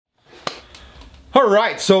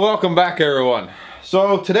Alright, so welcome back everyone.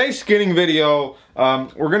 So today's skinning video, we're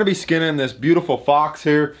going to be skinning this beautiful fox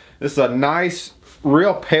here. This is a nice,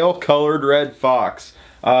 real pale colored red fox.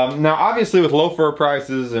 Now obviously with low fur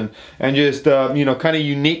prices and just you know, kind of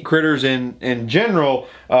unique critters in general,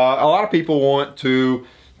 a lot of people want to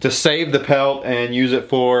save the pelt and use it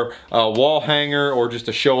for a wall hanger or just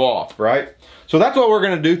to show off, right? So that's what we're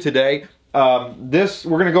going to do today. We're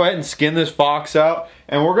going to go ahead and skin this fox out,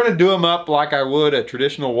 and we're going to do him up like I would a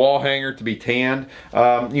traditional wall hanger to be tanned.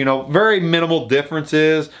 You know, very minimal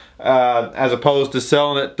differences as opposed to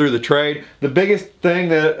selling it through the trade. The biggest thing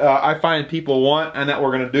that I find people want and that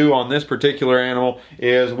we're going to do on this particular animal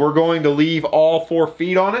is we're going to leave all 4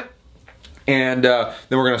 feet on it. And then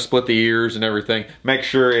we're going to split the ears and everything. Make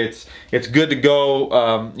sure it's good to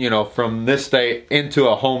go, you know, from this state into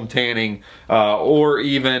a home tanning or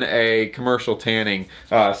even a commercial tanning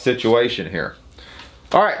situation here.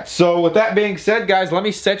 All right, so with that being said, guys, let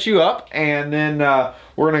me set you up, and then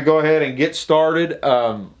we're going to go ahead and get started.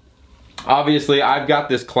 Obviously, I've got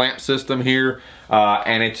this clamp system here,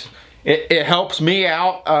 and it helps me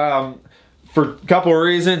out. For a couple of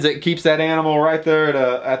reasons. It keeps that animal right there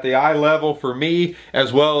at the eye level for me,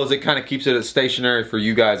 as well as it kind of keeps it stationary for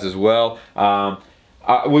you guys as well.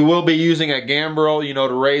 We will be using a gambrel, you know,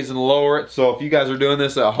 to raise and lower it. So if you guys are doing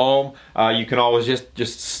this at home, you can always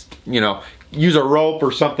just you know, use a rope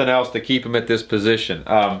or something else to keep them at this position.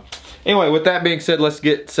 Anyway, with that being said, let's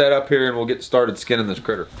get set up here and we'll get started skinning this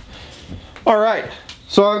critter. All right.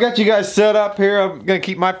 So I've got you guys set up here. I'm going to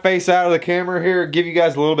keep my face out of the camera here, give you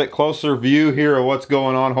guys a little bit closer view here of what's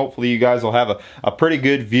going on. Hopefully you guys will have a pretty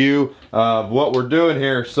good view of what we're doing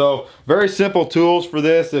here. So very simple tools for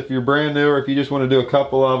this if you're brand new or if you just want to do a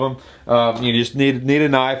couple of them. You just need a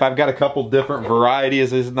knife. I've got a couple different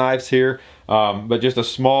varieties of knives here, but just a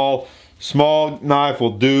small knife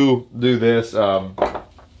will do this.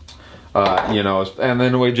 You know, and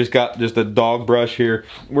then we just got a dog brush here.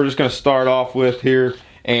 We're just going to start off with here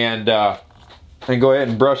and go ahead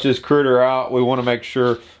and brush this critter out. We want to make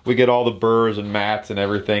sure we get all the burrs and mats and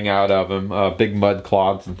everything out of him, big mud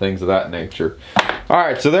clods and things of that nature. All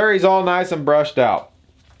right, so there he's all nice and brushed out.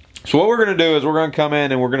 So what we're going to do is we're going to come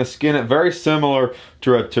in and we're going to skin it very similar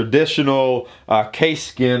to a traditional case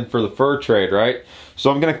skin for the fur trade, right?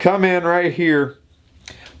 So I'm going to come in right here.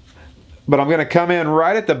 But I'm going to come in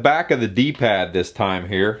right at the back of the D-pad this time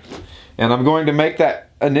here. And I'm going to make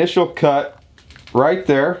that initial cut right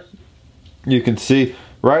there. You can see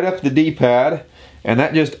right up the D-pad. And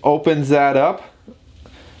that just opens that up.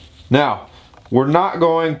 Now, we're not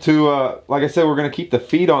going to, like I said, we're going to keep the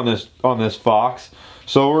feet on this fox.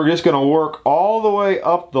 So we're just going to work all the way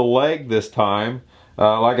up the leg this time.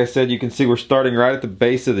 Like I said, you can see we're starting right at the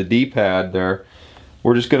base of the D-pad there.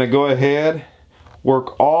 We're just going to go ahead,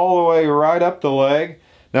 work all the way right up the leg.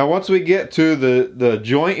 Now once we get to the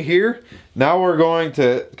joint here, now we're going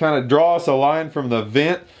to kind of draw us a line from the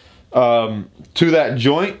vent to that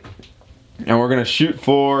joint, and we're going to shoot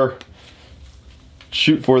for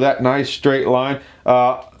that nice straight line.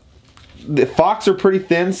 The fox are pretty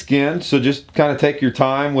thin skinned, so just kind of take your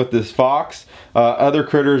time with this fox. Other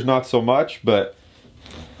critters not so much, but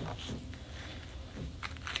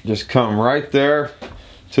just come right there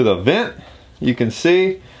to the vent. You can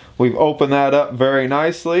see we've opened that up very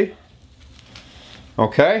nicely.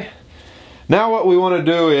 Okay. Now what we want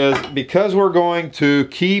to do is, because we're going to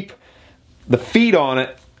keep the feet on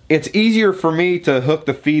it, it's easier for me to hook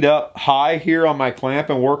the feet up high here on my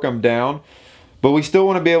clamp and work them down. But we still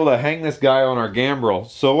want to be able to hang this guy on our gambrel.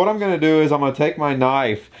 So what I'm going to do is I'm going to take my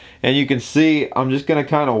knife, and you can see I'm just going to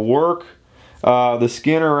kind of work the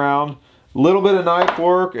skin around. Little bit of knife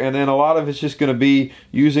work, and then a lot of it's just going to be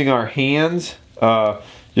using our hands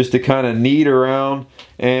just to kind of knead around.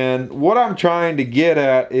 And what I'm trying to get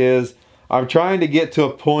at is I'm trying to get to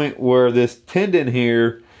a point where this tendon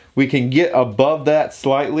here, we can get above that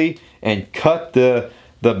slightly and cut the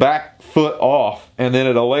back foot off, and then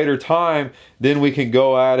at a later time then we can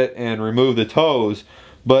go at it and remove the toes.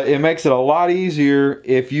 But it makes it a lot easier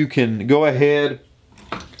if you can go ahead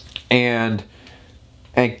and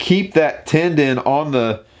keep that tendon on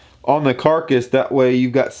the carcass. That way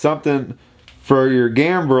you've got something for your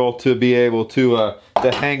gambrel to be able to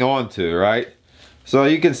hang on to, right? So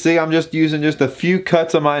you can see I'm just using just a few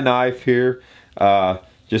cuts of my knife here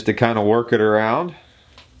just to kind of work it around.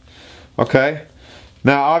 Okay.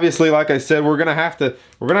 Now obviously, like I said, we're gonna have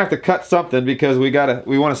to cut something because we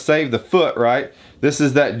want to save the foot, right? This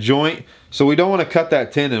is that joint, so we don't want to cut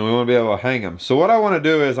that tendon. We want to be able to hang them. So what I want to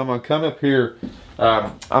do is I'm gonna come up here.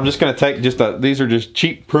 I'm just going to take these are just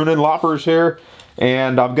cheap pruning loppers here,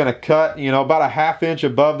 and I'm going to cut, you know, about a 1/2 inch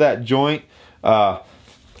above that joint and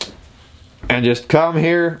just come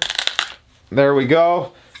here. There we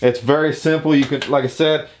go. It's very simple. You can, like I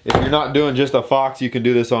said, if you're not doing just a fox, you can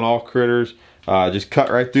do this on all critters. Just cut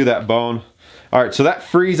right through that bone. All right, so that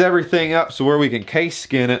frees everything up so where we can case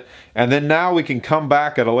skin it, and then now we can come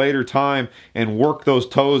back at a later time and work those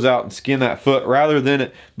toes out and skin that foot rather than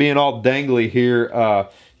it being all dangly here,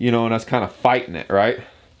 you know, and us kind of fighting it, right?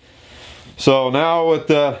 So now with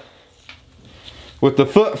the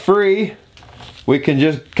foot free, we can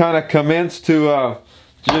just kind of commence to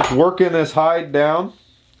just working this hide down.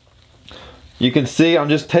 You can see I'm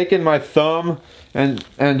just taking my thumb and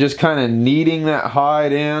just kind of kneading that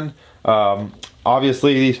hide in.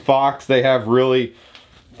 Obviously these fox, they have really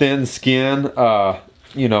thin skin.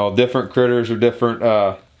 You know, different critters are different,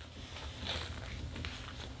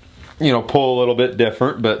 you know, pull a little bit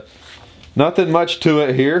different, but nothing much to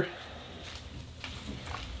it here.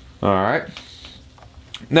 All right.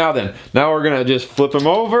 Now we're gonna just flip them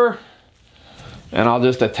over, and I'll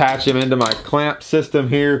just attach them into my clamp system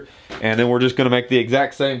here, and then we're just gonna make the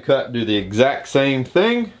exact same cut, do the exact same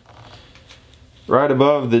thing. Right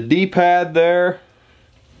above the D-pad there,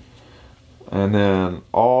 and then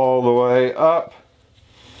all the way up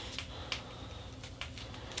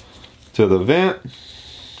to the vent.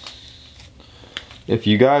 If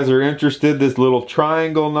you guys are interested, this little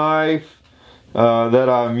triangle knife that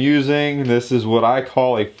I'm using, this is what I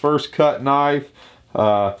call a first cut knife.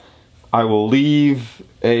 I will leave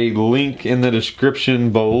a link in the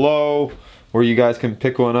description below where you guys can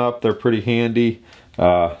pick one up. They're pretty handy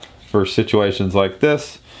for situations like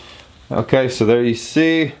this. Okay, so there you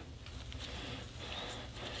see.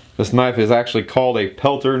 This knife is actually called a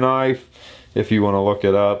pelter knife if you want to look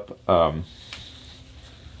it up.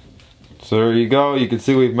 So there you go. You can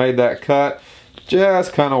see we've made that cut.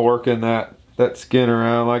 Just kind of working that skin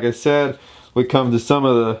around. Like I said, we come to some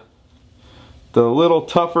of the little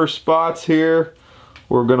tougher spots here.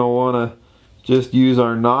 We're going to want to just use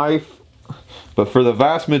our knife. But for the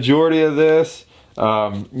vast majority of this,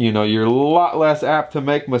 you know, you're a lot less apt to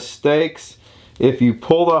make mistakes if you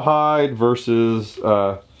pull the hide versus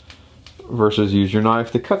use your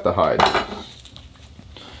knife to cut the hide.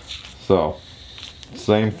 So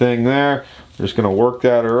same thing there. We're just going to work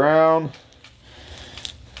that around.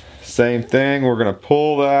 Same thing. We're going to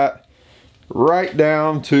pull that right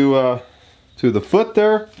down to the foot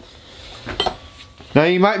there. Now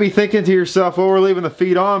you might be thinking to yourself, well, we're leaving the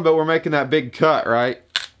feet on, but we're making that big cut, right?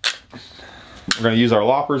 We're going to use our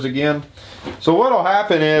loppers again. So what'll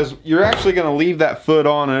happen is you're actually going to leave that foot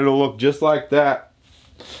on, and it'll look just like that.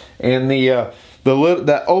 And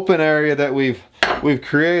that open area that we've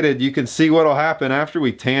created, you can see what'll happen after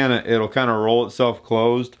we tan it. It'll kind of roll itself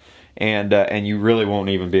closed, and you really won't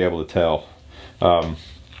even be able to tell.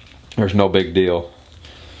 There's no big deal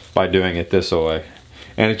by doing it this way.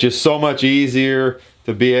 And it's just so much easier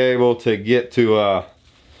to be able to get to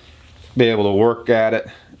be able to work at it,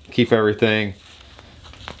 keep everything.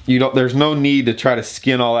 There's no need to try to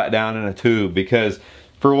skin all that down in a tube, because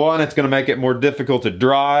for one, it's going to make it more difficult to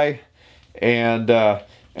dry, and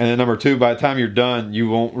then number two, by the time you're done, you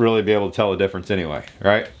won't really be able to tell the difference anyway,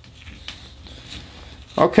 right?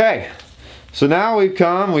 Okay, so now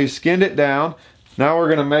we've skinned it down. Now we're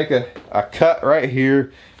going to make a cut right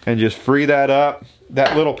here and just free that up.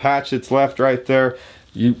 That little patch that's left right there,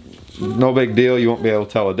 no big deal, you won't be able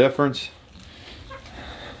to tell a difference.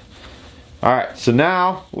 Alright, so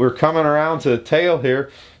now we're coming around to the tail here.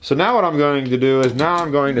 So now what I'm going to do is now I'm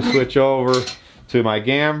going to switch over to my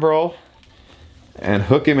gambrel and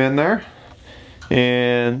hook him in there.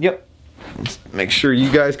 And yep, let's make sure you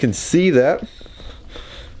guys can see that.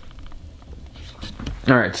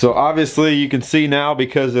 Alright, so obviously you can see now,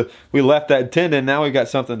 because we left that tendon, now we've got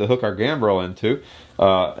something to hook our gambrel into.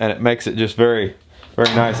 And it makes it just very, very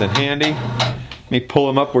nice and handy. Let me pull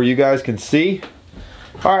him up where you guys can see.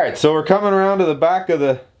 Alright, so we're coming around to the back of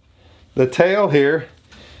the tail here.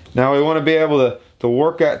 Now we want to be able to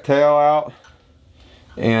work that tail out.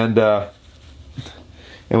 And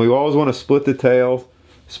we always want to split the tail,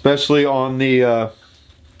 especially on the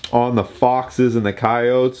foxes and the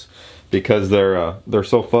coyotes, because they're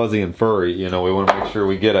so fuzzy and furry. You know, we want to make sure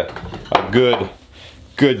we get a good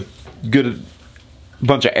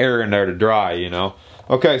bunch of air in there to dry, you know.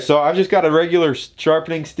 Okay, so I've just got a regular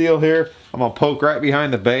sharpening steel here. I'm gonna poke right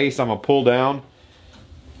behind the base. I'm gonna pull down.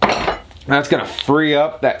 That's gonna free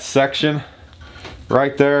up that section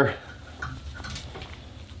right there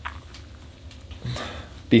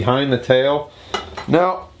behind the tail.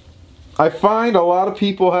 Now, I find a lot of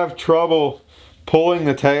people have trouble pulling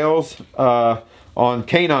the tails on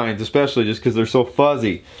canines, especially just because they're so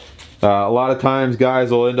fuzzy. A lot of times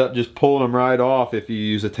guys will end up just pulling them right off if you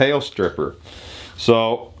use a tail stripper.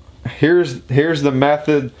 So here's the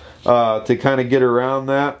method to kind of get around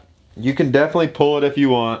that. You can definitely pull it if you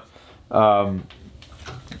want,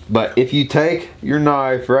 but if you take your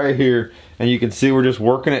knife right here, and you can see we're just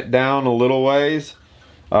working it down a little ways,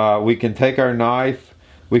 we can take our knife,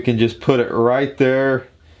 we can just put it right there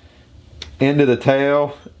into the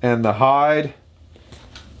tail and the hide,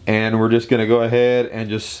 and we're just going to go ahead and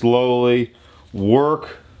just slowly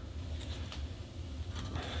work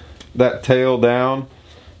that tail down,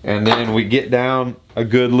 and then we get down a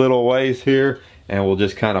good little ways here, and we'll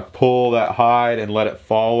just kind of pull that hide and let it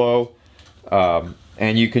follow,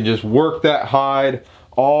 and you can just work that hide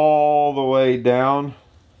all the way down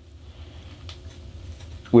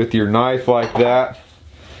with your knife like that.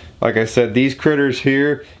 Like I said, these critters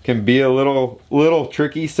here can be a little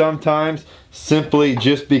tricky sometimes, simply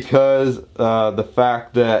just because the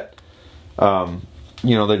fact that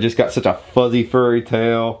you know, they've just got such a fuzzy furry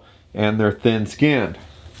tail and they're thin skinned.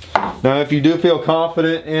 Now if you do feel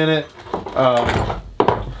confident in it,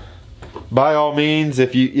 by all means,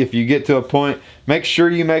 if you get to a point, make sure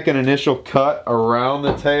you make an initial cut around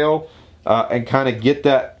the tail and kind of get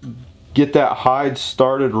that hide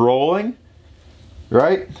started rolling,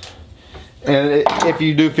 right? And if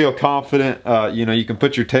you do feel confident, you know, you can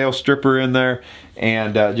put your tail stripper in there,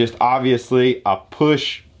 and just obviously a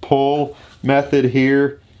push-pull method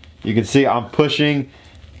here. You can see I'm pushing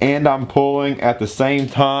and I'm pulling at the same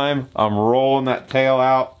time. I'm rolling that tail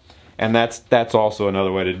out, and that's also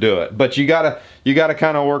another way to do it. But you gotta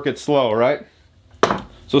kind of work it slow, right?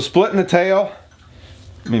 So splitting the tail.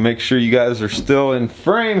 Let me make sure you guys are still in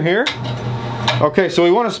frame here. Okay, so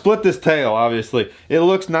we want to split this tail, obviously. It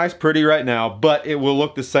looks nice, pretty right now, but it will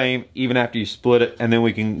look the same even after you split it, and then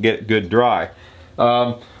we can get it good dry.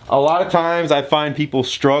 A lot of times I find people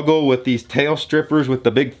struggle with these tail strippers with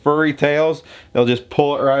the big furry tails. They'll just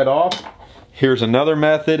pull it right off. Here's another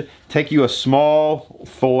method. Take you a small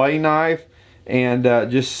fillet knife and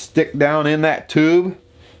just stick down in that tube,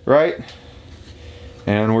 right?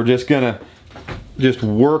 And we're just gonna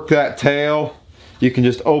work that tail. You can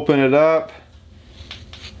just open it up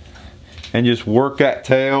and just work that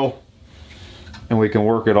tail, and we can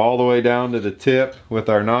work it all the way down to the tip with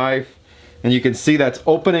our knife. And you can see that's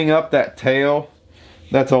opening up that tail.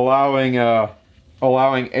 That's allowing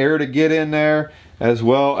air to get in there, as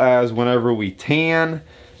well as whenever we tan,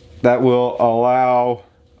 that will allow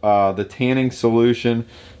the tanning solution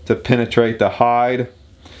to penetrate the hide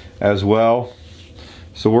as well.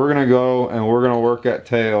 So we're gonna go and we're gonna work that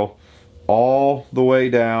tail all the way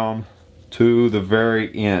down to the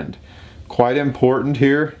very end. Quite important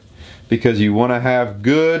here, because you want to have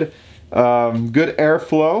good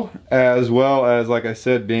airflow, as well as, like I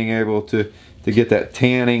said, being able to get that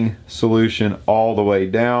tanning solution all the way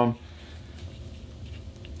down.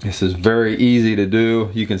 This is very easy to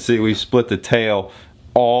do. You can see we split the tail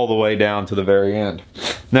all the way down to the very end.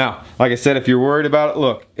 Now, like I said, if you're worried about it,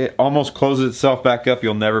 look, it almost closes itself back up.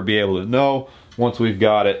 You'll never be able to know once we've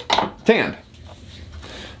got it tanned.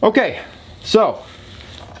 Okay, so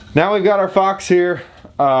now we've got our fox here.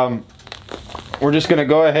 We're just gonna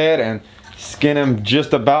go ahead and skin him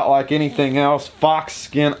just about like anything else. Fox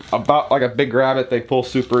skin about like a big rabbit. They pull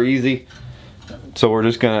super easy. So we're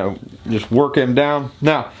just gonna work him down.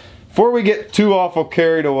 Now, before we get too awful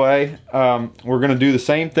carried away, we're gonna do the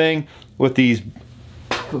same thing with these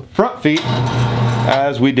front feet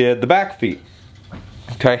as we did the back feet.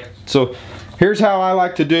 Okay, so here's how I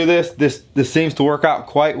like to do this. This seems to work out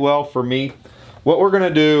quite well for me. What we're gonna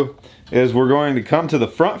do is we're going to come to the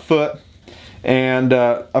front foot, and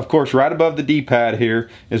of course right above the D-pad here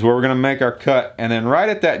is where we're gonna make our cut, and then right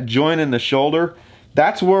at that joint in the shoulder,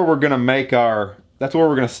 that's where we're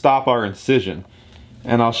gonna stop our incision.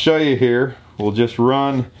 And I'll show you here. We'll just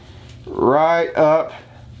run right up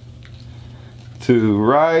to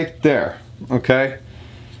right there, okay?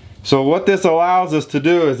 So what this allows us to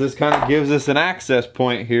do is this kind of gives us an access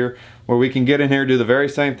point here where we can get in here and do the very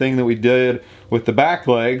same thing that we did with the back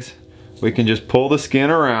legs. We can just pull the skin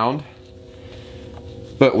around,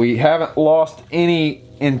 but we haven't lost any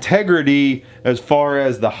integrity as far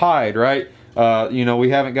as the hide, right? You know, we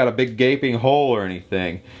haven't got a big gaping hole or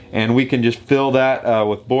anything, and we can just fill that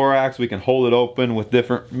with borax. We can hold it open with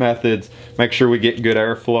different methods, make sure we get good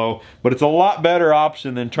airflow, but it's a lot better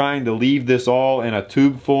option than trying to leave this all in a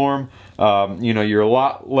tube form. You know, you're a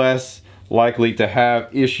lot less likely to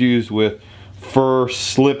have issues with fur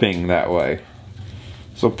slipping that way.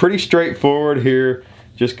 So pretty straightforward here.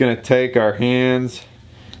 Just gonna take our hands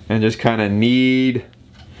and just kind of knead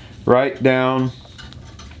right down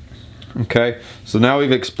Okay, so now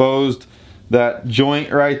we've exposed that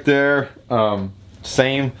joint right there.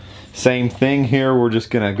 Same thing here. We're just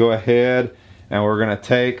gonna go ahead and we're gonna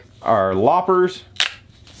take our loppers.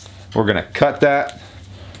 We're gonna cut that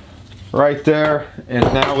right there, and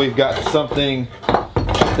now we've got something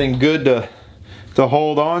good to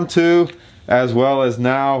hold on to, as well as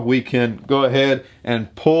now we can go ahead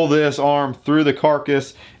and pull this arm through the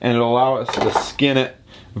carcass and it'll allow us to skin it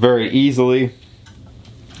very easily.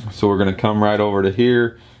 So we're going to come right over to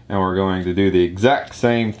here and we're going to do the exact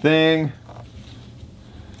same thing.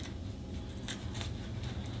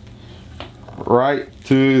 Right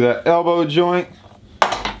to that elbow joint.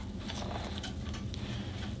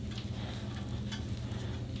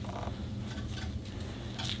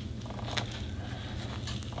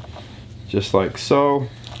 Just like so.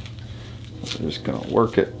 We're just going to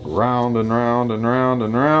work it round and round and round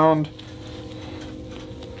and round.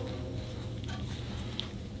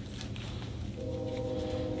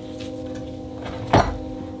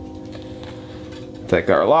 Take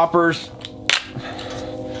our loppers,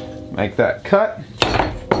 make that cut.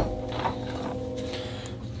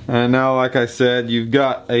 And now, like I said, you've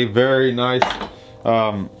got a very nice,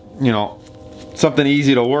 you know, something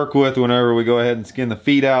easy to work with whenever we go ahead and skin the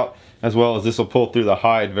feet out, as well as this will pull through the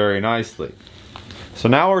hide very nicely. So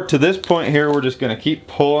now we're to this point here, we're just going to keep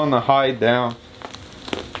pulling the hide down.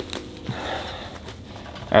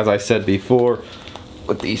 As I said before,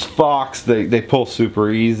 with these fox, they pull super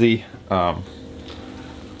easy.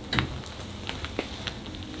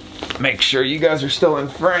 Make sure you guys are still in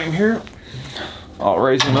frame here. I'll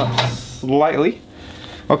raise them up slightly.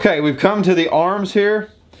 Okay, we've come to the arms here.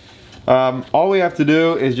 All we have to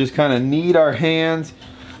do is just kind of knead our hands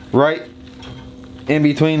right in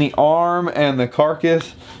between the arm and the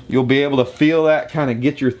carcass. You'll be able to feel that, kind of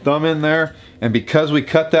get your thumb in there. And because we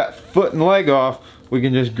cut that foot and leg off, we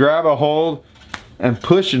can just grab a hold and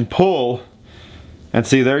push and pull. And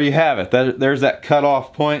see, there you have it. There's that cut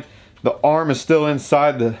off point. The arm is still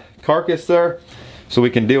inside the carcass there, so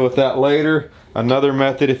we can deal with that later. Another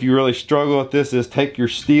method, if you really struggle with this, is take your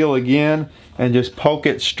steel again and just poke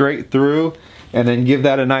it straight through and then give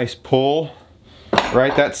that a nice pull.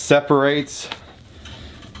 Right, that separates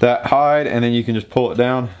that hide, and then you can just pull it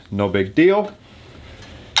down. No big deal.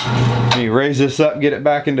 Let me raise this up, get it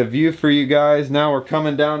back into view for you guys. Now we're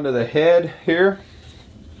coming down to the head here,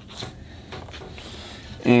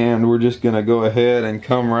 and we're just gonna go ahead and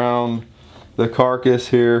come around the carcass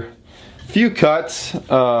here. Few cuts,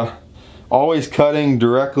 always cutting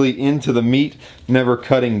directly into the meat, never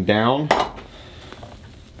cutting down.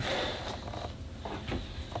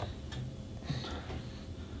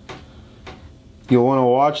 You'll want to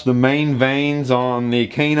watch the main veins on the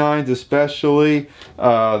canines, especially.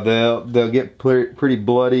 They'll get pretty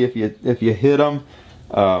bloody if you hit them.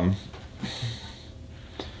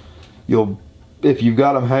 If you've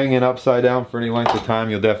got them hanging upside down for any length of time,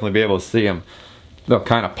 you'll definitely be able to see them. They'll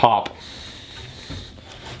kind of pop.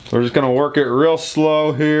 So we're just going to work it real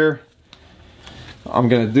slow here. I'm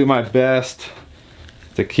going to do my best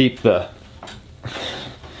to keep the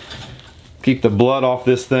blood off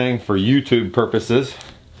this thing for YouTube purposes.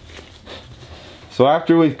 So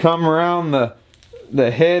after we've come around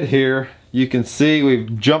the head here, you can see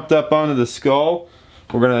we've jumped up onto the skull.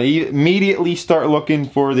 We're going to immediately start looking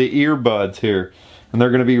for the earbuds here. And they're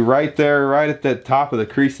going to be right there, right at the top of the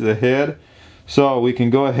crease of the head. So we can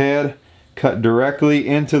go ahead, cut directly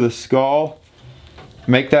into the skull.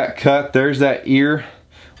 Make that cut. There's that ear.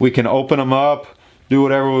 We can open them up, do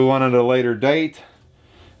whatever we want at a later date.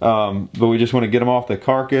 But we just want to get them off the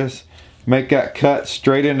carcass. Make that cut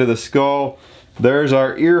straight into the skull. There's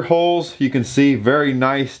our ear holes. You can see very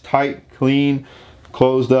nice, tight, clean,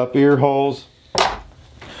 closed up ear holes.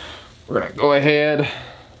 We're going to go ahead,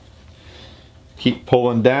 keep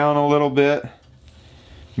pulling down a little bit,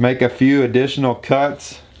 make a few additional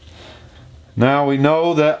cuts. Now we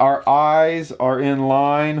know that our eyes are in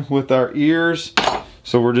line with our ears,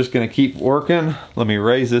 so we're just going to keep working. Let me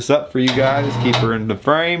raise this up for you guys, keep her in the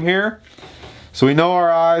frame here. So we know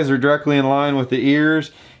our eyes are directly in line with the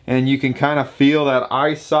ears, and you can kind of feel that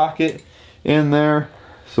eye socket in there.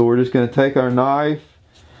 So we're just going to take our knife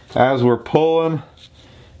as we're pulling,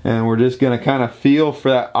 and we're just going to kind of feel for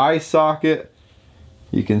that eye socket.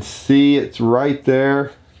 You can see it's right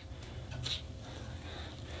there.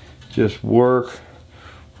 Just work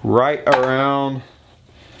right around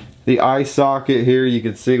the eye socket here. You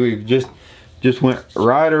can see we've just went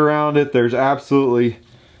right around it. There's absolutely,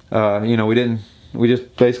 you know, we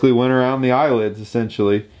just basically went around the eyelids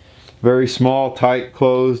essentially. Very small, tight,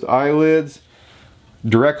 closed eyelids.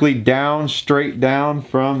 Directly down, straight down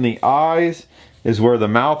from the eyes. is where the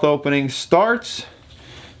mouth opening starts.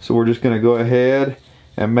 So we're just going to go ahead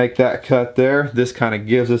and make that cut there. This kind of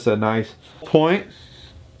gives us a nice point.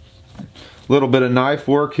 A little bit of knife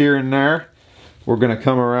work here and there. We're going to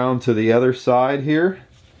come around to the other side here.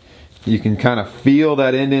 You can kind of feel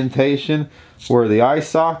that indentation where the eye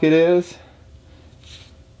socket is.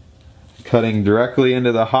 Cutting directly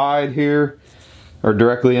into the hide here, or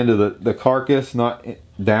directly into the carcass, not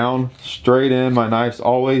down, straight in. My knife's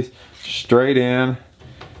always straight in.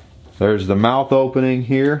 There's the mouth opening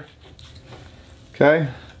here. Okay,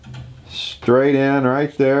 straight in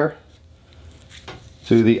right there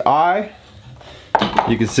to the eye.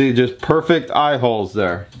 You can see just perfect eye holes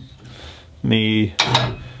there. Yep,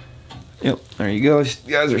 there you go. You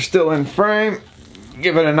guys are still in frame.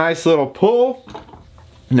 Give it a nice little pull.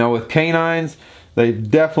 Now with canines, they've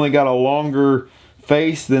definitely got a longer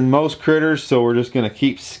face than most critters, so we're just going to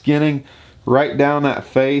keep skinning right down that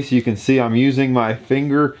face. You can see I'm using my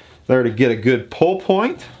finger there to get a good pull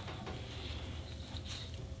point.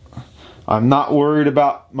 I'm not worried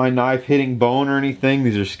about my knife hitting bone or anything.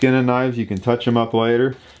 These are skinning knives. You can touch them up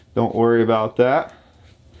later. Don't worry about that.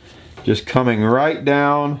 Just coming right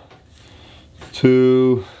down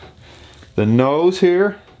to the nose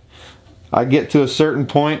here. I get to a certain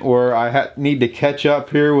point where I need to catch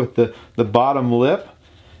up here with the bottom lip.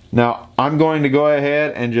 Now I'm going to go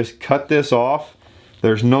ahead and just cut this off.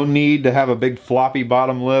 There's no need to have a big floppy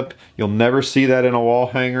bottom lip. You'll never see that in a wall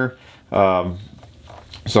hanger.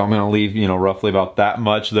 So I'm going to leave, you know, roughly about that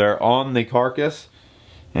much there on the carcass.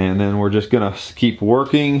 And then we're just going to keep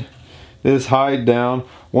working this hide down.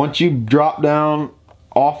 Once you drop down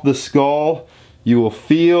off the skull, you will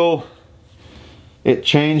feel it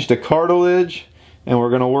changed to cartilage, and we're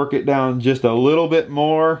going to work it down just a little bit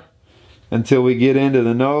more until we get into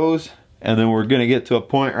the nose, and then we're going to get to a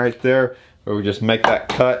point right there where we just make that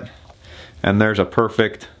cut, and there's a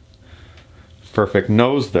perfect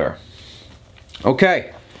nose there.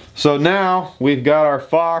 Okay, so now we've got our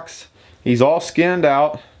fox. He's all skinned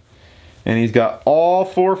out, and he's got all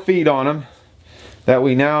 4 feet on him that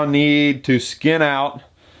we now need to skin out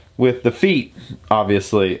with the feet,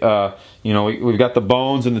 obviously. You know, we've got the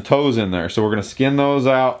bones and the toes in there, so we're going to skin those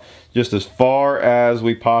out just as far as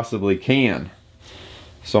we possibly can.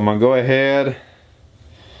 So I'm going to go ahead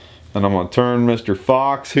and I'm going to turn Mr.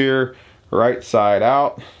 Fox here right side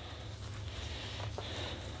out.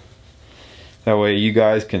 That way you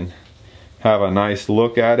guys can have a nice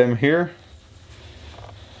look at him here.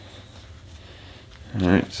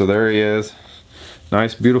 Alright, so there he is.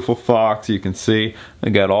 Nice beautiful fox. You can see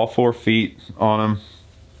I got all 4 feet on him.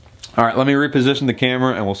 Alright, let me reposition the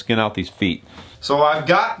camera and we'll skin out these feet. So I've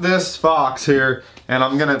got this fox here, and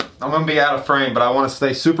I'm gonna be out of frame, but I want to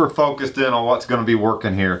stay super focused in on what's gonna be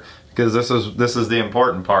working here, because this is the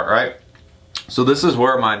important part, right? So this is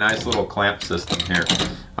where my nice little clamp system here.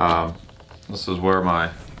 This is where my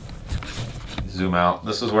zoom out.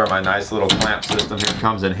 This is where my nice little clamp system here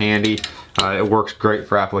comes in handy. It works great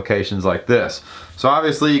for applications like this. So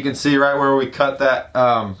obviously you can see right where we cut that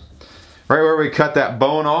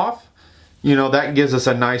bone off, you know, that gives us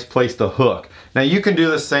a nice place to hook. Now you can do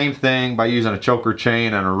the same thing by using a choker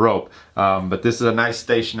chain and a rope, but this is a nice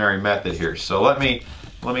stationary method here. So let me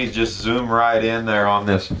just zoom right in there on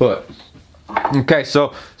this foot. Okay,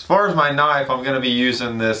 so as far as my knife, I'm going to be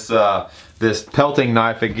using this this pelting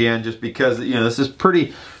knife again, just because, you know, this is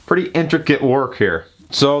pretty intricate work here.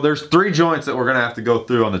 So there's 3 joints that we're going to have to go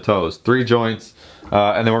through on the toes. 3 joints,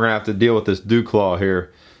 and then we're going to have to deal with this dew claw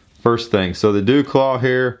here first thing. So the dew claw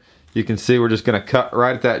here, you can see we're just going to cut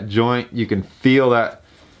right at that joint. You can feel that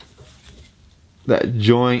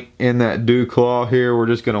joint in that dew claw here. We're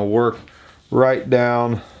just going to work right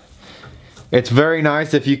down. It's very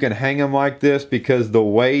nice if you can hang them like this, because the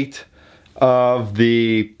weight of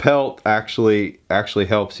the pelt actually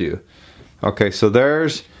helps you. Okay, so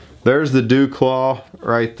there's the dew claw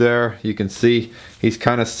right there. You can see he's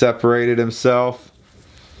kind of separated himself,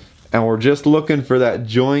 and we're just looking for that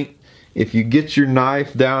joint. If you get your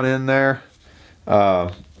knife down in there,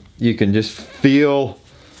 you can just feel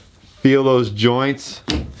those joints,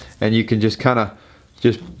 and you can just kind of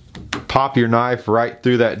just pop your knife right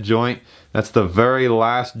through that joint. That's the very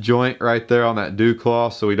last joint right there on that dew claw,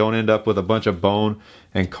 so we don't end up with a bunch of bone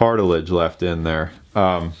and cartilage left in there.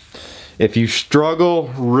 If you struggle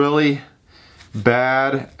really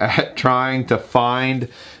bad at trying to find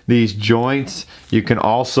these joints, you can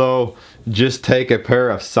also just take a pair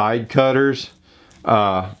of side cutters,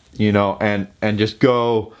 you know, and just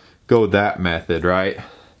go that method, right?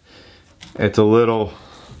 It's a little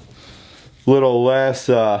less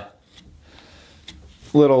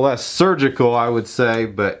little less surgical, I would say,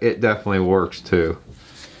 but it definitely works too.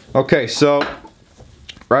 Okay, so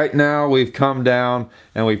right now we've come down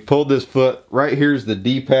and we pulled this foot. Right here's the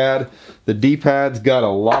D-pad. The D-pad's got a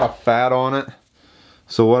lot of fat on it.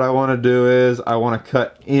 So what I want to do is I want to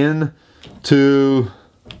cut into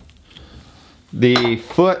the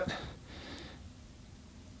foot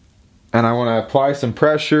and I want to apply some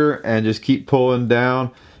pressure and just keep pulling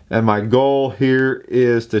down. And my goal here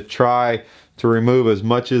is to try to remove as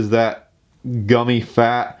much as that gummy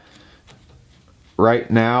fat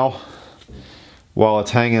right now while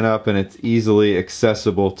it's hanging up and it's easily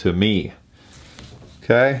accessible to me.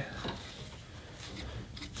 Okay.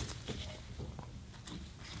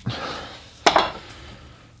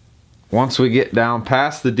 Once we get down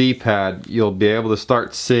past the D-pad, you'll be able to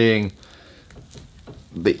start seeing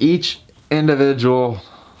each individual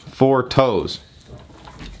 4 toes.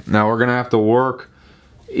 Now we're gonna have to work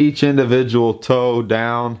each individual toe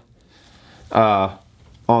down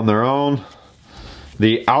on their own.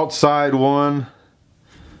 The outside one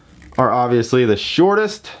are obviously the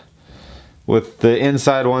shortest, with the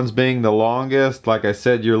inside ones being the longest. Like I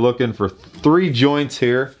said, you're looking for 3 joints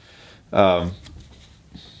here.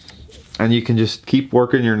 And you can just keep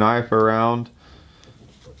working your knife around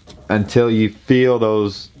until you feel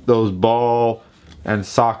those ball and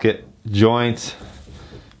socket joints.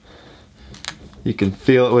 You can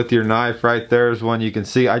feel it with your knife. Right there's one you can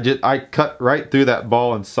see. I cut right through that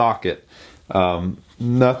ball and socket.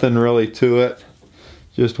 Nothing really to it.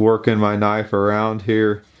 Just working my knife around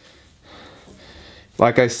here.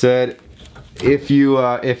 Like I said, if you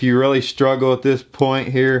really struggle at this point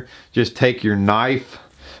here, just take your knife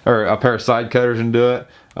or a pair of side cutters and do it.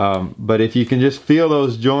 But if you can just feel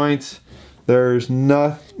those joints, there's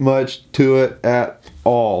not much to it at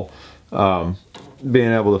all.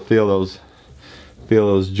 Being able to feel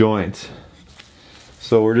those joints.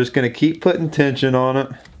 So we're just going to keep putting tension on it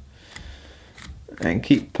and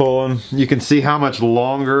keep pulling. You can see how much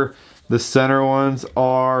longer the center ones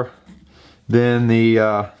are than the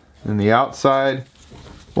outside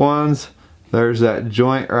ones. There's that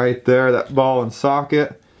joint right there, that ball and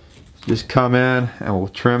socket. Just come in and we'll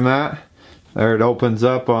trim that. There it opens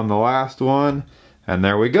up on the last one, and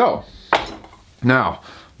there we go. Now,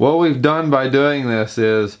 what we've done by doing this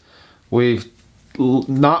is we've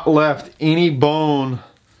not left any bone.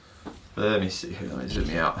 Let me see here, let me zoom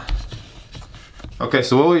me out. Okay,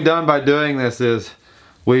 so what we've done by doing this is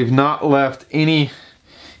we've not left any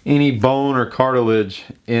bone or cartilage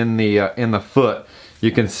in the foot.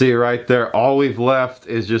 You can see right there, all we've left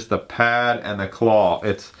is just the pad and the claw.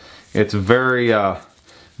 It's very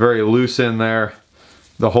very loose in there.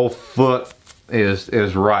 The whole foot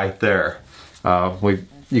is right there.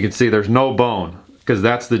 You can see there's no bone, because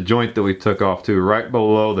that's the joint that we took off too, right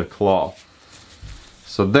below the claw.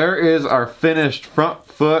 So there is our finished front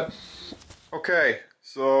foot. Okay,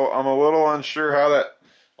 so I'm a little unsure how that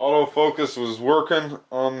autofocus was working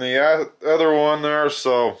on the other one there,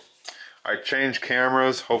 so I changed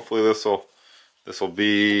cameras. Hopefully this will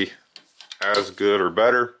be as good or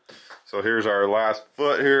better. So here's our last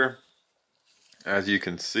foot here. As you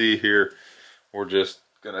can see here, we're just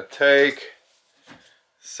gonna take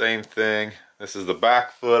same thing. This is the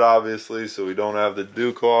back foot, obviously, so we don't have the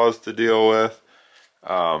dew claws to deal with.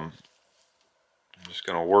 I'm just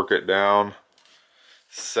gonna work it down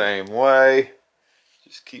same way.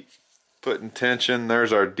 Just keep putting tension.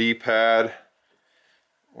 There's our D-pad.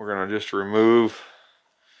 We're gonna just remove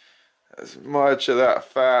as much of that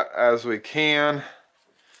fat as we can.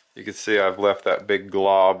 You can see I've left that big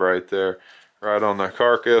glob right there, right on the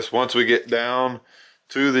carcass. Once we get down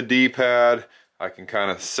to the D-pad, I can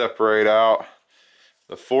kind of separate out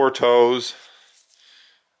the 4 toes.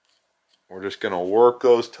 We're just gonna work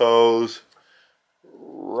those toes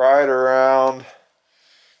right around,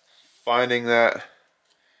 finding that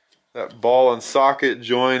ball and socket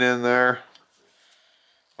joint in there.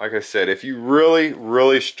 Like I said, if you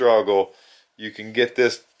really struggle, you can get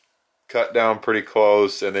this cut down pretty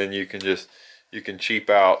close, and then you can cheap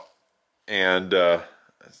out and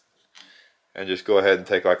just go ahead and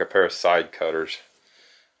take like a pair of side cutters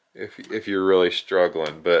if you're really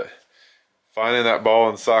struggling. But finding that ball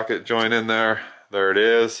and socket joint in there it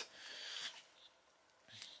is.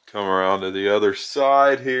 Come around to the other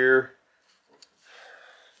side here.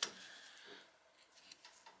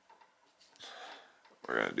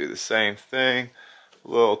 We're going to do the same thing. A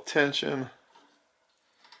little tension.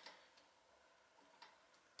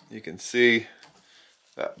 You can see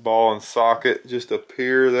that ball and socket just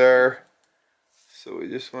appear there. So we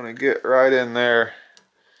just want to get right in there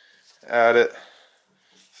at it.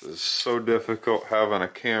 This is so difficult having a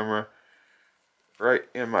camera right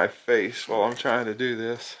in my face while I'm trying to do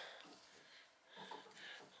this.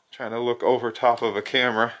 Trying to look over top of a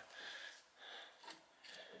camera.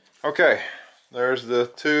 Okay, there's the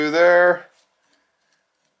two there.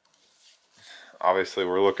 Obviously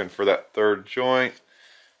we're looking for that third joint.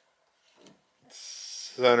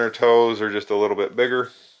 Center toes are just a little bit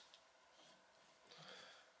bigger.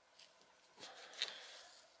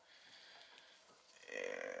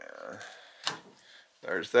 And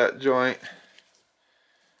there's that joint.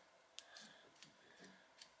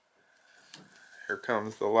 Here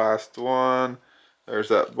comes the last one. There's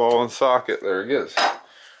that ball and socket. There it is.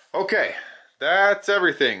 Okay, that's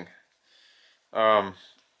everything.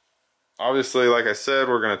 Obviously, like I said,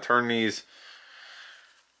 we're going to turn these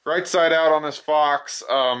right side out on this Fox.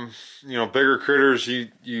 You know, bigger critters,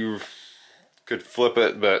 you could flip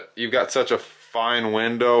it, but you've got such a fine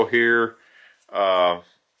window here.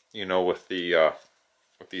 You know, with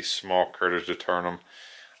these small critters to turn them,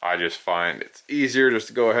 I just find it's easier just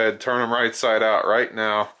to go ahead, turn them right side out right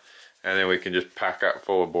now, and then we can just pack out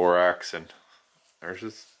full of borax, and there's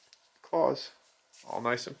his claws, all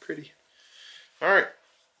nice and pretty. All right,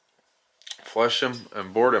 flush him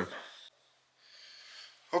and board him.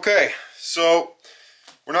 Okay, so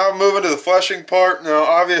we're now moving to the fleshing part. Now,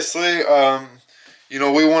 obviously, you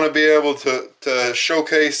know, we want to be able to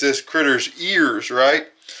showcase this critter's ears, right?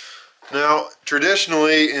 Now,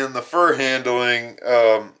 traditionally in the fur handling,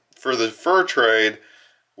 for the fur trade,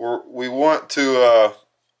 we want to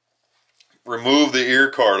remove the ear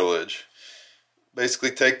cartilage.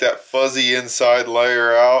 Basically take that fuzzy inside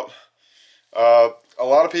layer out. A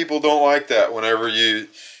lot of people don't like that whenever you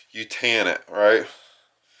tan it, right?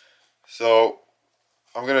 So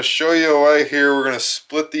I'm going to show you a way here. We're going to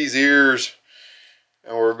split these ears,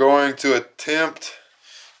 and we're going to attempt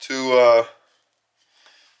to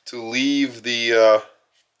leave the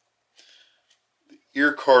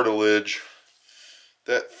ear cartilage,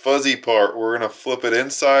 that fuzzy part. We're going to flip it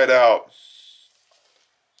inside out,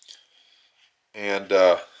 and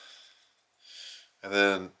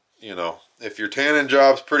then, you know, if your tanning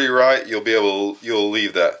job's pretty right, you'll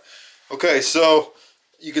leave that. Okay, so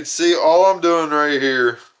you can see all I'm doing right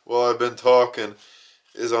here while I've been talking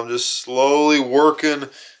is I'm just slowly working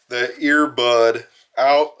the earbud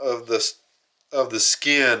out of the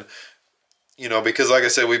skin, you know, because like I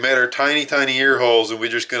said, we made our tiny ear holes, and we're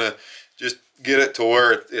just gonna get it to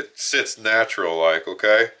where it sits natural like.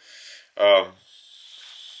 Okay,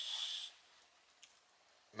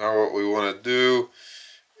 now what we want to do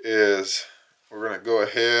is we're gonna go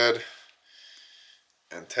ahead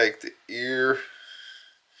and take the ear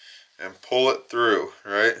and pull it through,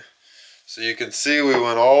 right? So you can see we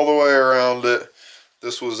went all the way around it.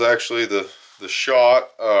 This was actually the shot,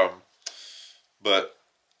 but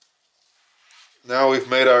now we've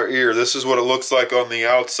made our ear. This is what it looks like on the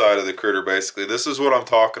outside of the critter, basically. This is what I'm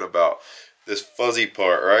talking about, this fuzzy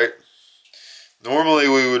part, right? Normally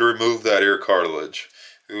we would remove that ear cartilage.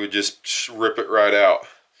 We would just rip it right out.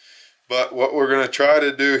 But what we're going to try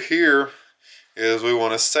to do here is we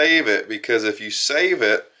want to save it, because if you save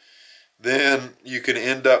it, then you can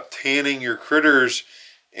end up tanning your critters,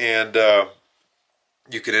 and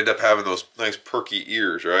you can end up having those nice perky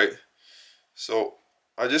ears, right? So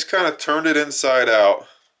I just kind of turned it inside out,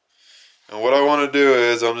 and what I want to do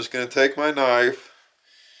is I'm just going to take my knife,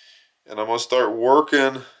 and I'm going to start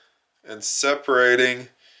working and separating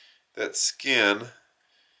that skin,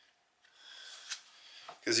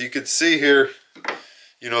 because you can see here,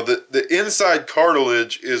 you know, the inside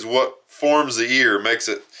cartilage is what forms the ear, makes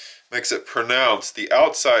it pronounced. The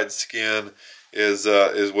outside skin is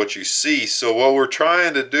what you see. So what we're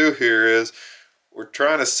trying to do here is we're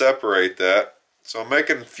trying to separate that. So I'm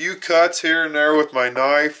making a few cuts here and there with my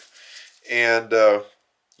knife, and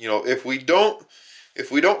you know, if we don't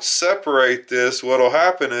separate this, what'll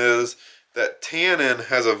happen is that tannin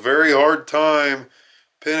has a very hard time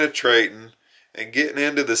penetrating and getting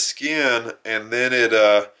into the skin, and then it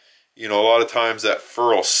you know, a lot of times that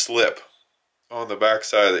fur will slip on the back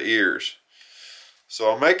side of the ears.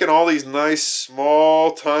 So I'm making all these nice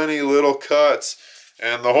small tiny little cuts,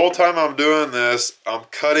 and the whole time I'm doing this, I'm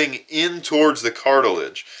cutting in towards the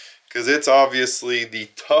cartilage, because it's obviously the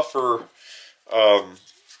tougher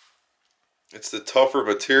it's the tougher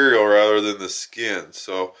material rather than the skin.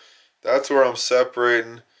 So that's where I'm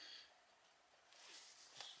separating.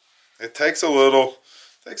 It takes a little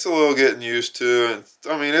getting used to, and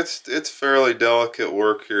I mean, it's fairly delicate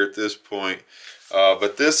work here at this point.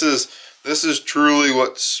 But this is truly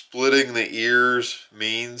what splitting the ears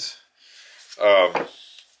means.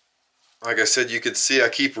 Like I said, you can see I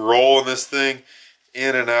keep rolling this thing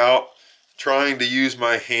in and out, trying to use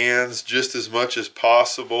my hands just as much as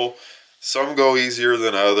possible. Some go easier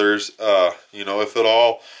than others. You know, if at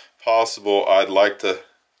all possible, I'd like to,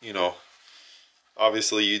 you know,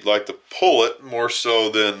 obviously you'd like to pull it more so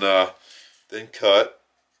than cut.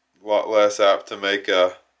 A lot less apt to make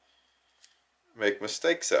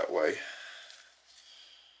mistakes that way.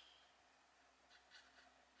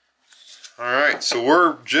 Alright, so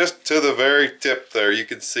we're just to the very tip there. You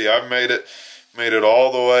can see I've made it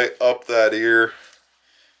all the way up that ear.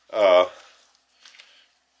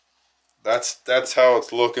 That's how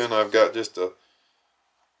it's looking. I've got just a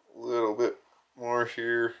little bit more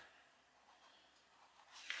here.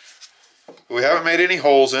 We haven't made any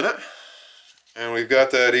holes in it, and we've got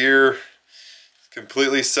that ear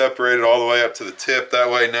completely separated all the way up to the tip. That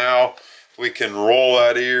way now we can roll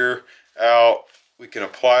that ear out. We can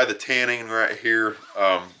apply the tanning right here.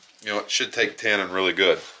 You know, it should take tanning really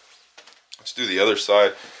good. Let's do the other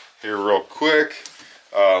side here real quick.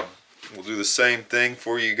 We'll do the same thing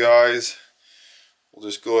for you guys. We'll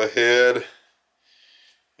just go ahead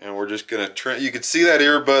and we're just gonna trim. You can see that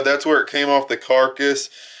earbud, that's where it came off the carcass,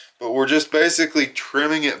 but we're just basically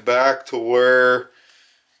trimming it back to where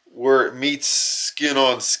it meets skin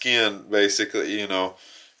on skin, basically, you know.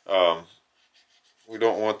 We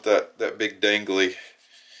don't want that big dangly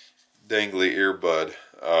earbud.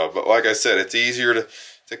 But like I said, it's easier to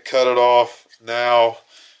cut it off now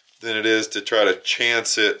than it is to try to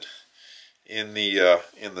chance it in the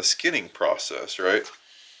skinning process, right?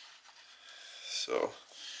 So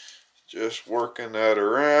just working that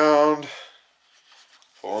around,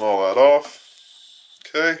 pulling all that off.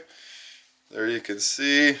 Okay, there you can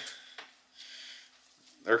see,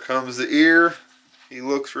 there comes the ear. He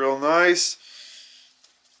looks real nice.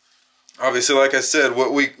 Obviously, like I said,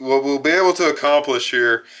 what we'll be able to accomplish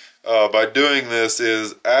here by doing this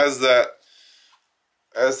is as that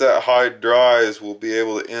hide dries, we'll be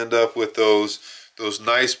able to end up with those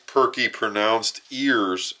nice perky pronounced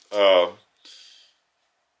ears, you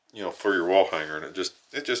know, for your wall hanger, and it just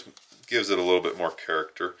gives it a little bit more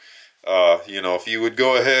character. You know, if you would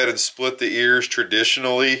go ahead and split the ears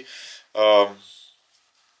traditionally,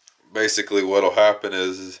 basically what'll happen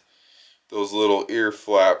is those little ear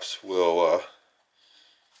flaps will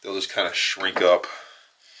they'll just kind of shrink up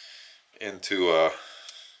into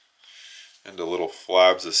little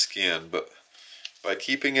flabs of skin. But by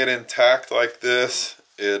keeping it intact like this,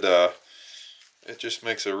 it just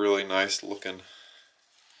makes a really nice looking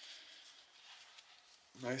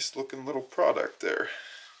little product there.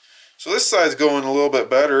 So this side's going a little bit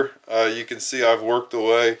better. You can see I've worked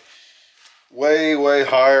away way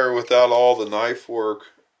higher without all the knife work.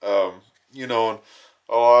 You know, and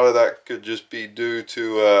a lot of that could just be due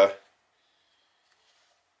to,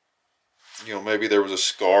 you know, maybe there was a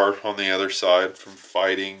scar on the other side from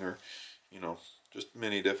fighting, or, you know, just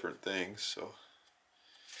many different things. So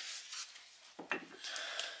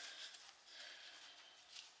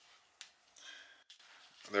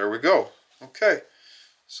there we go. Okay,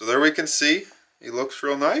 so there we can see he looks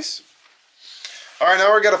real nice. All right, now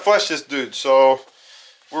we're gonna flesh this dude. So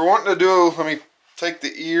we're wanting to do, let me take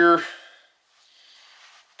the ear,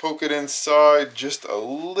 poke it inside just a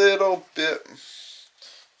little bit.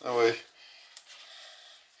 That way,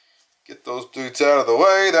 get those dudes out of the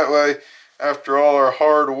way. That way, after all our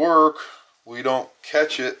hard work, we don't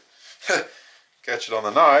catch it on the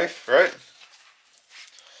knife, right?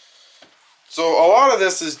 So a lot of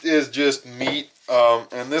this is just meat,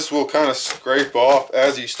 and this will kind of scrape off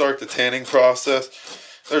as you start the tanning process.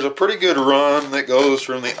 There's a pretty good run that goes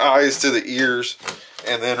from the eyes to the ears,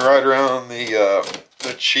 and then right around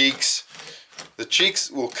the cheeks. The cheeks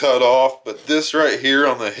will cut off, but this right here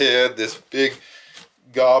on the head, this big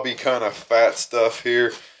gobby kind of fat stuff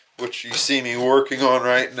here, which you see me working on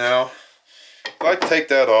right now, I take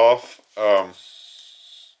that off, and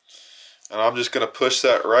I'm just going to push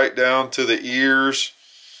that right down to the ears,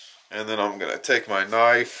 and then I'm going to take my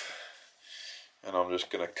knife and I'm just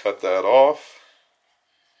going to cut that off.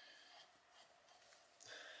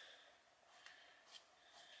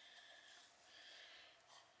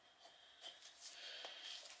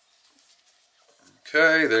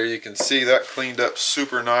 Okay, there you can see that cleaned up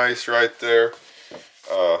super nice right there.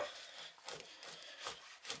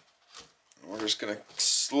 We're just going to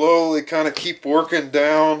slowly kind of keep working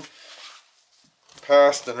down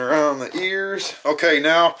past and around the ears. Okay,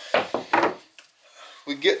 now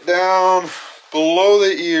we get down below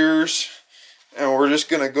the ears and we're just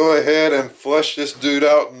going to go ahead and flesh this dude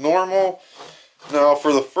out normal. Now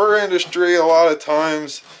for the fur industry, a lot of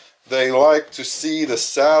times they like to see the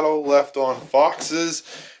saddle left on foxes.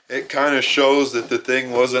 It kind of shows that the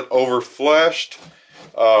thing wasn't over fleshed.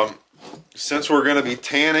 since we're going to be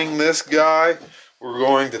tanning this guy, we're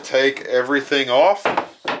going to take everything off.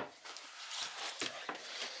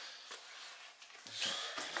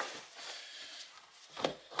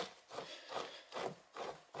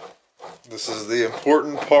 This is the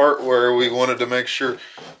important part where we wanted to make sure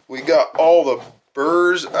we got all the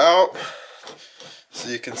burrs out. So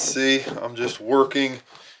you can see I'm just working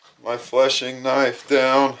my fleshing knife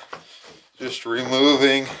down, just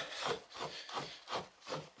removing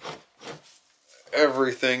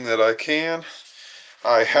everything that I can.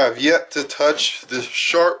 I have yet to touch the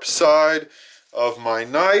sharp side of my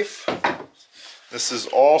knife. This is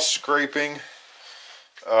all scraping.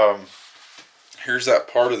 Here's that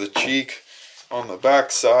part of the cheek on the back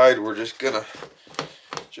side. We're just gonna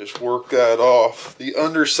work that off. The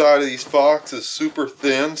underside of these fox is super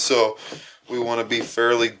thin, so we want to be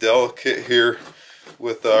fairly delicate here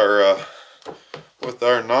with our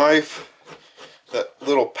knife. That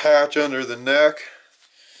little patch under the neck,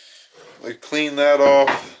 we clean that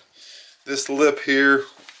off. This lip here,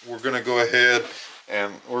 we're gonna go ahead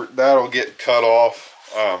and that'll get cut off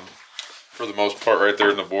for the most part right there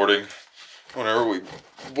in the boarding whenever we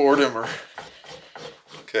board him.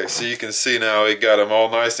 Okay, so you can see now we got him all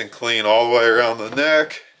nice and clean all the way around the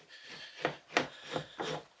neck.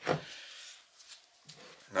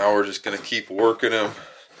 Now we're just gonna keep working him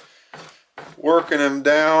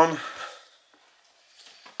down.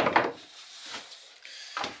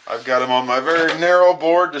 I've got him on my very narrow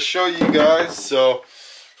board to show you guys, so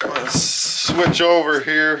I'm gonna switch over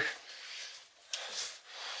here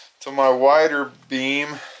to my wider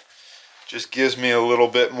beam. Just gives me a little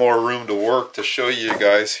bit more room to work to show you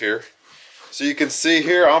guys here. So you can see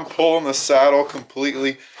here I'm pulling the saddle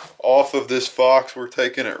completely off of this fox. We're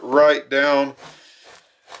taking it right down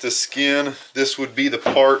to skin. This would be the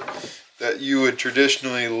part that you would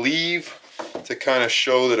traditionally leave to kind of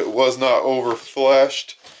show that it was not over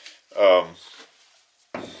fleshed.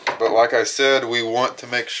 But like I said, we want to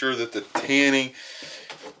make sure that the tanning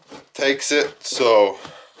takes it, so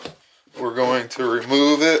we're going to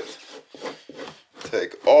remove it.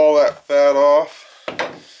 Take all that fat off.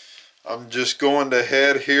 I'm just going to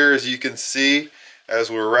head here, as you can see, as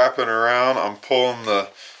we're wrapping around, I'm pulling the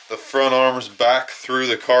front arms back through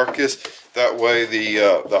the carcass. That way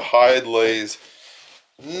the hide lays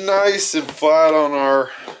nice and flat on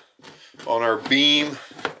our beam,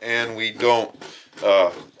 and we don't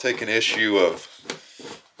take an issue of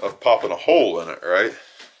popping a hole in it, right?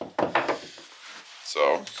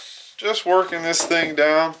 So just working this thing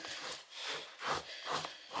down.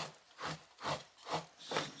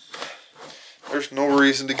 There's no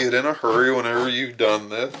reason to get in a hurry whenever you've done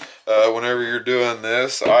this. Whenever you're doing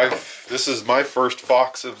this, this is my first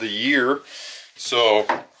fox of the year, so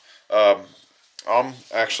I'm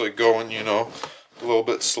actually going, you know, a little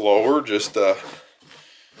bit slower, just to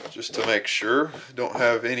make sure I don't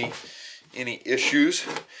have any issues.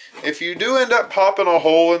 If you do end up popping a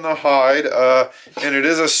hole in the hide, and it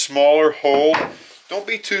is a smaller hole, don't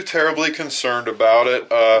be too terribly concerned about it.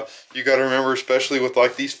 You got to remember, especially with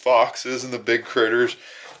like these foxes and the big critters,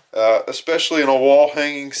 especially in a wall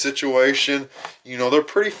hanging situation, you know, they're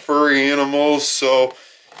pretty furry animals, so,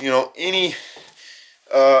 you know,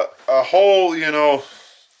 a hole, you know,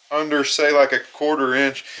 under say like a 1/4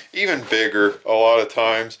 inch, even bigger a lot of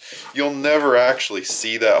times, you'll never actually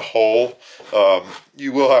see that hole.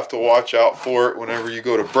 You will have to watch out for it whenever you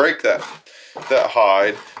go to break that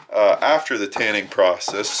hide after the tanning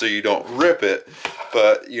process, so you don't rip it.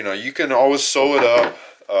 But you know, you can always sew it up.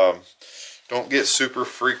 Don't get super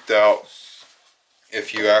freaked out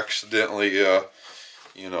if you accidentally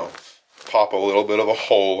you know, pop a little bit of a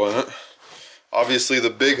hole in it. Obviously the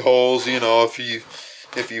big holes, you know, if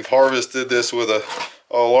you've harvested this with a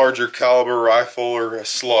larger caliber rifle or a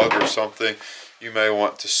slug or something, you may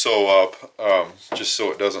want to sew up, just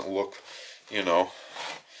so it doesn't look, you know,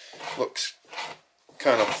 looks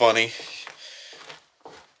kind of funny.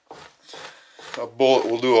 A bullet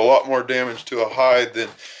will do a lot more damage to a hide than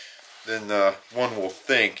one will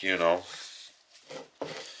think, you know.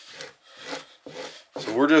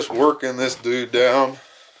 So we're just working this dude down.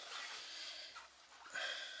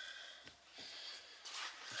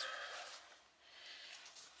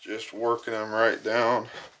 Just working him right down.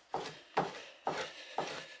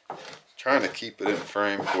 Trying to keep it in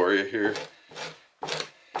frame for you here.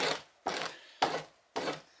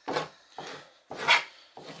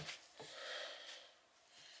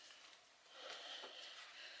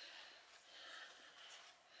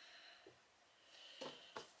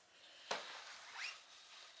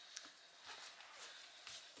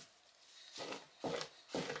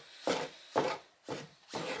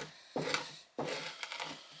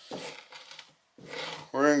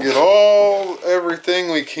 and get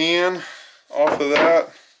everything we can off of that.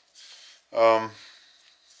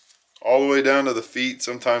 All the way down to the feet.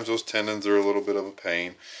 Sometimes those tendons are a little bit of a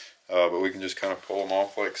pain, but we can just kind of pull them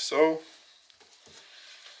off like so.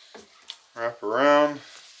 Wrap around,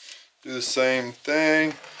 do the same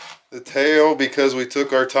thing. The tail, because we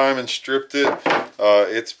took our time and stripped it,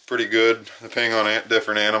 it's pretty good. Depending on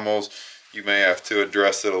different animals, you may have to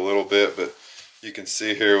address it a little bit, but you can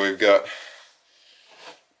see here we've got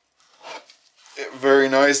it very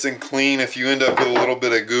nice and clean. If you end up with a little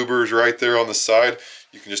bit of goobers right there on the side,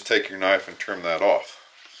 you can just take your knife and trim that off.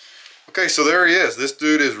 Okay, so there he is. This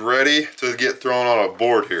dude is ready to get thrown on a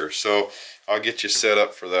board here, so I'll get you set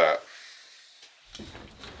up for that.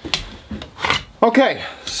 Okay,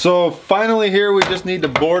 so finally here we just need to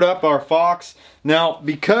board up our fox. Now,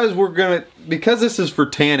 because this is for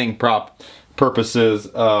tanning purposes,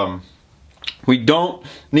 we don't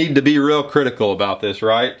need to be real critical about this,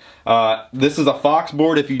 right? This is a fox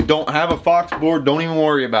board. If you don't have a fox board, don't even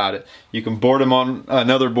worry about it. You can board them on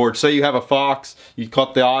another board. Say you have a fox, you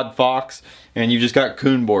caught the odd fox, and you just got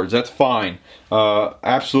coon boards. That's fine.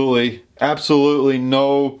 Absolutely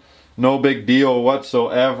no big deal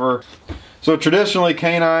whatsoever. So traditionally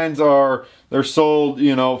canines they're sold,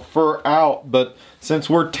 you know, fur out, but since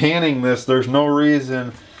we're tanning this, there's no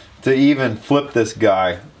reason to even flip this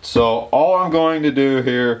guy. So all I'm going to do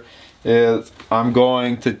here is I'm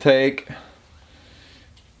going to take,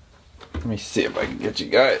 let me see if I can get you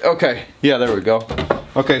guys, okay, yeah, there we go.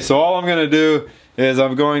 Okay, so all I'm going to do is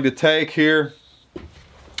I'm going to take here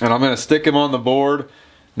and I'm going to stick him on the board.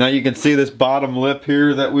 Now you can see this bottom lip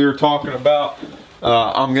here that we were talking about.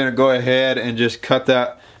 I'm gonna go ahead and just cut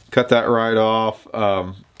that right off.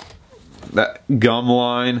 That gum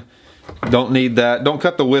line, don't need that. Don't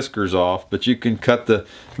cut the whiskers off, but you can cut the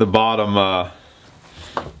bottom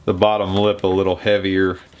lip a little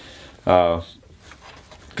heavier, because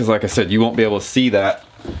like I said, you won't be able to see that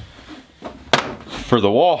for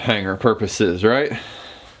the wall hanger purposes, right?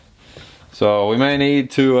 So we may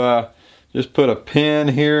need to just put a pin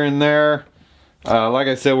here and there. Like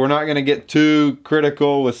I said, we're not going to get too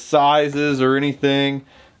critical with sizes or anything.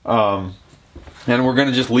 And we're going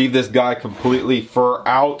to just leave this guy completely fur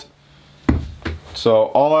out. So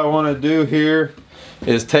all I want to do here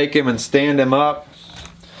is take him and stand him up.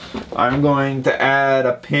 I'm going to add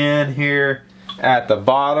a pin here at the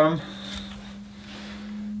bottom.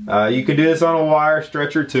 You can do this on a wire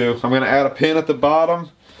stretcher too. I'm going to add a pin at the bottom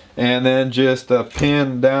and then just a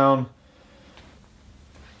pin down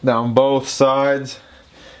both sides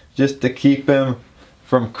just to keep him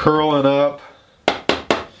from curling up.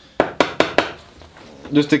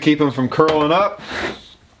 Just to keep him from curling up.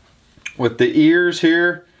 With the ears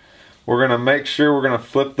here, we're going to make sure we're going to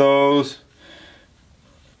flip those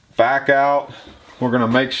back out. We're going to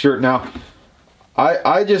make sure, now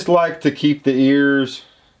I just like to keep the ears,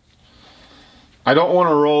 I don't want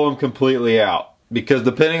to roll them completely out, because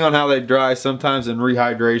depending on how they dry, sometimes in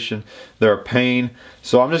rehydration they're a pain.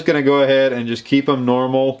 So I'm just going to go ahead and just keep them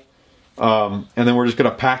normal, and then we're just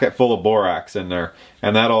going to pack it full of borax in there,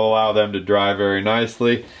 and that'll allow them to dry very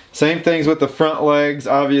nicely. Same things with the front legs.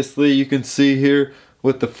 Obviously you can see here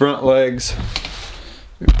with the front legs,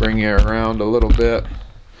 let me bring you around a little bit.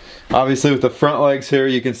 Obviously with the front legs here,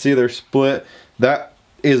 you can see they're split. That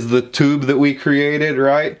is the tube that we created,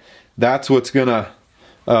 right? That's what's gonna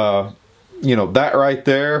you know, that right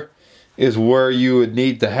there is where you would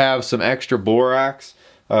need to have some extra borax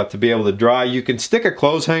to be able to dry. You can stick a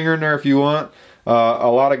clothes hanger in there if you want. A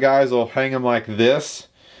lot of guys will hang them like this.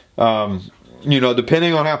 You know,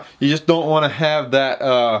 depending on how, you just don't want to have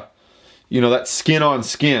that, you know, that skin on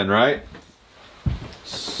skin, right?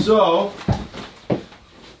 So,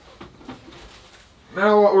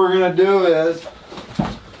 now what we're going to do is,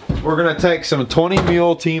 we're going to take some 20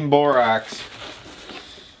 mule team borax.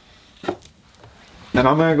 And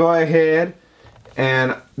I'm going to go ahead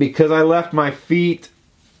and, because I left my feet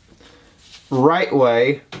right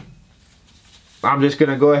way, I'm just going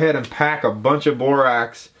to go ahead and pack a bunch of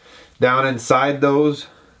borax down inside those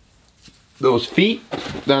feet,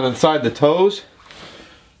 down inside the toes.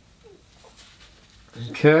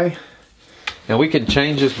 Okay. And we can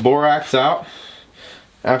change this borax out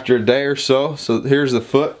after a day or so. So here's the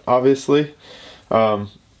foot, obviously.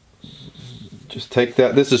 Just take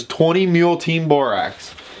that. This is 20 mule team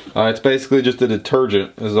borax. It's basically just a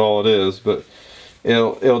detergent is all it is, but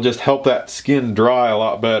it'll just help that skin dry a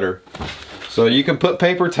lot better. So you can put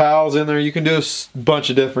paper towels in there. You can do a bunch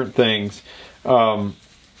of different things.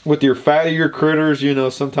 With your fattier critters, you know,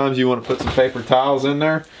 sometimes you want to put some paper towels in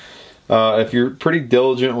there. If you're pretty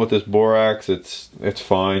diligent with this borax, it's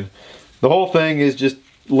fine. The whole thing is just,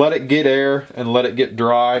 let it get air and let it get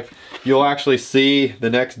dry. You'll actually see the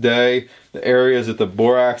next day the areas that the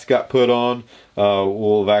borax got put on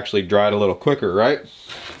will have actually dried a little quicker, right?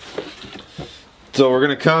 So we're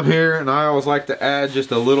gonna come here, and I always like to add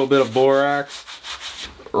just a little bit of borax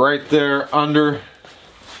right there under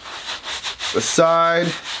the side,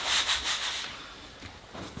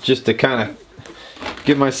 just to kind of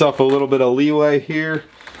give myself a little bit of leeway here.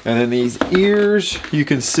 And then these ears, you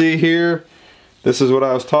can see here, this is what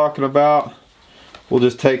I was talking about. We'll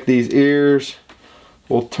just take these ears,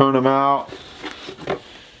 we'll turn them out.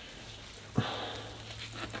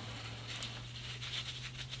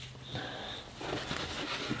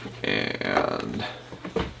 And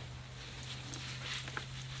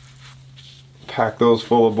pack those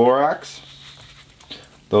full of borax.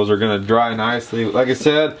 Those are gonna dry nicely. Like I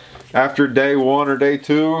said, after day 1 or day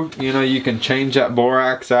 2, you know, you can change that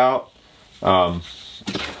borax out.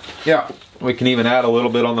 Yeah, we can even add a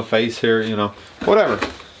little bit on the face here, you know, whatever.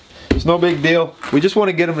 It's no big deal. We just want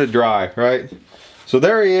to get him to dry, right? So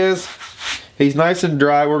there he is. He's nice and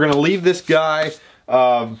dry. We're gonna leave this guy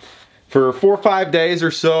for 4 or 5 days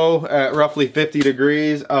or so at roughly 50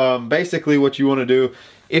 degrees. Basically what you want to do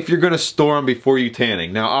if you're going to store them before you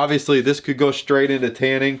tanning. Now obviously this could go straight into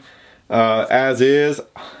tanning as is.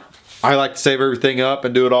 I like to save everything up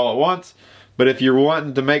and do it all at once. But if you're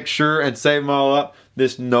wanting to make sure and save them all up,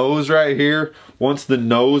 this nose right here, once the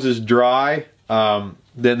nose is dry, then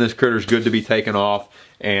this critter's good to be taken off,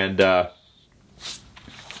 and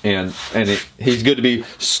he's good to be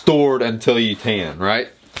stored until you tan, right?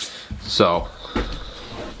 So,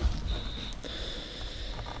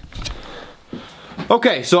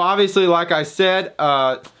 okay, so obviously, like I said,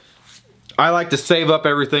 I like to save up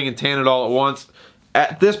everything and tan it all at once.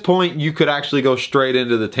 At this point, you could actually go straight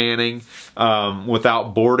into the tanning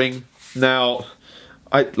without boarding. Now,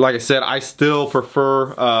 like I said, I still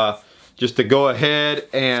prefer just to go ahead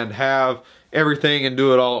and have everything and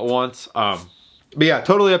do it all at once. But yeah,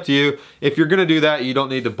 totally up to you. If you're gonna do that, you don't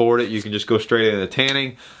need to board it. You can just go straight into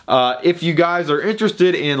tanning. If you guys are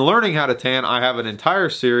interested in learning how to tan, I have an entire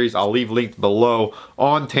series I'll leave linked below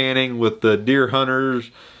on tanning with the deer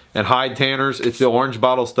hunters and hide tanners. It's the orange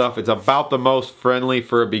bottle stuff. It's about the most friendly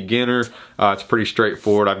for a beginner. It's pretty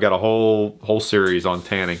straightforward. I've got a whole series on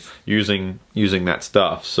tanning using that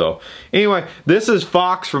stuff. So anyway, this is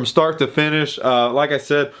Fox from start to finish. Like I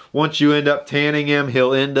said, once you end up tanning him,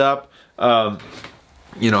 he'll end up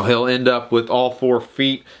you know, he'll end up with all 4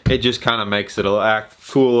 feet. It just kind of makes it a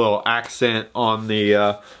cool little accent on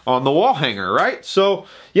the wall hanger, right? So,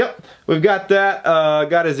 yep, we've got that.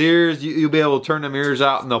 Got his ears. You'll be able to turn them ears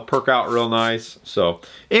out and they'll perk out real nice. So,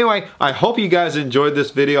 anyway, I hope you guys enjoyed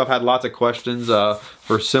this video. I've had lots of questions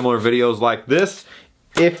for similar videos like this.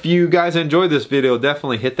 If you guys enjoyed this video,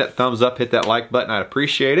 definitely hit that thumbs up, hit that like button. I'd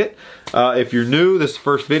appreciate it. If you're new, this is the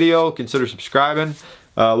first video, consider subscribing.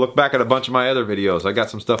 Look back at a bunch of my other videos. I got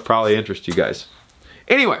some stuff probably interest you guys.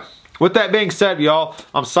 Anyway, with that being said, y'all,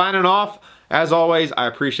 I'm signing off. As always, I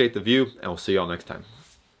appreciate the view, and we'll see y'all next time.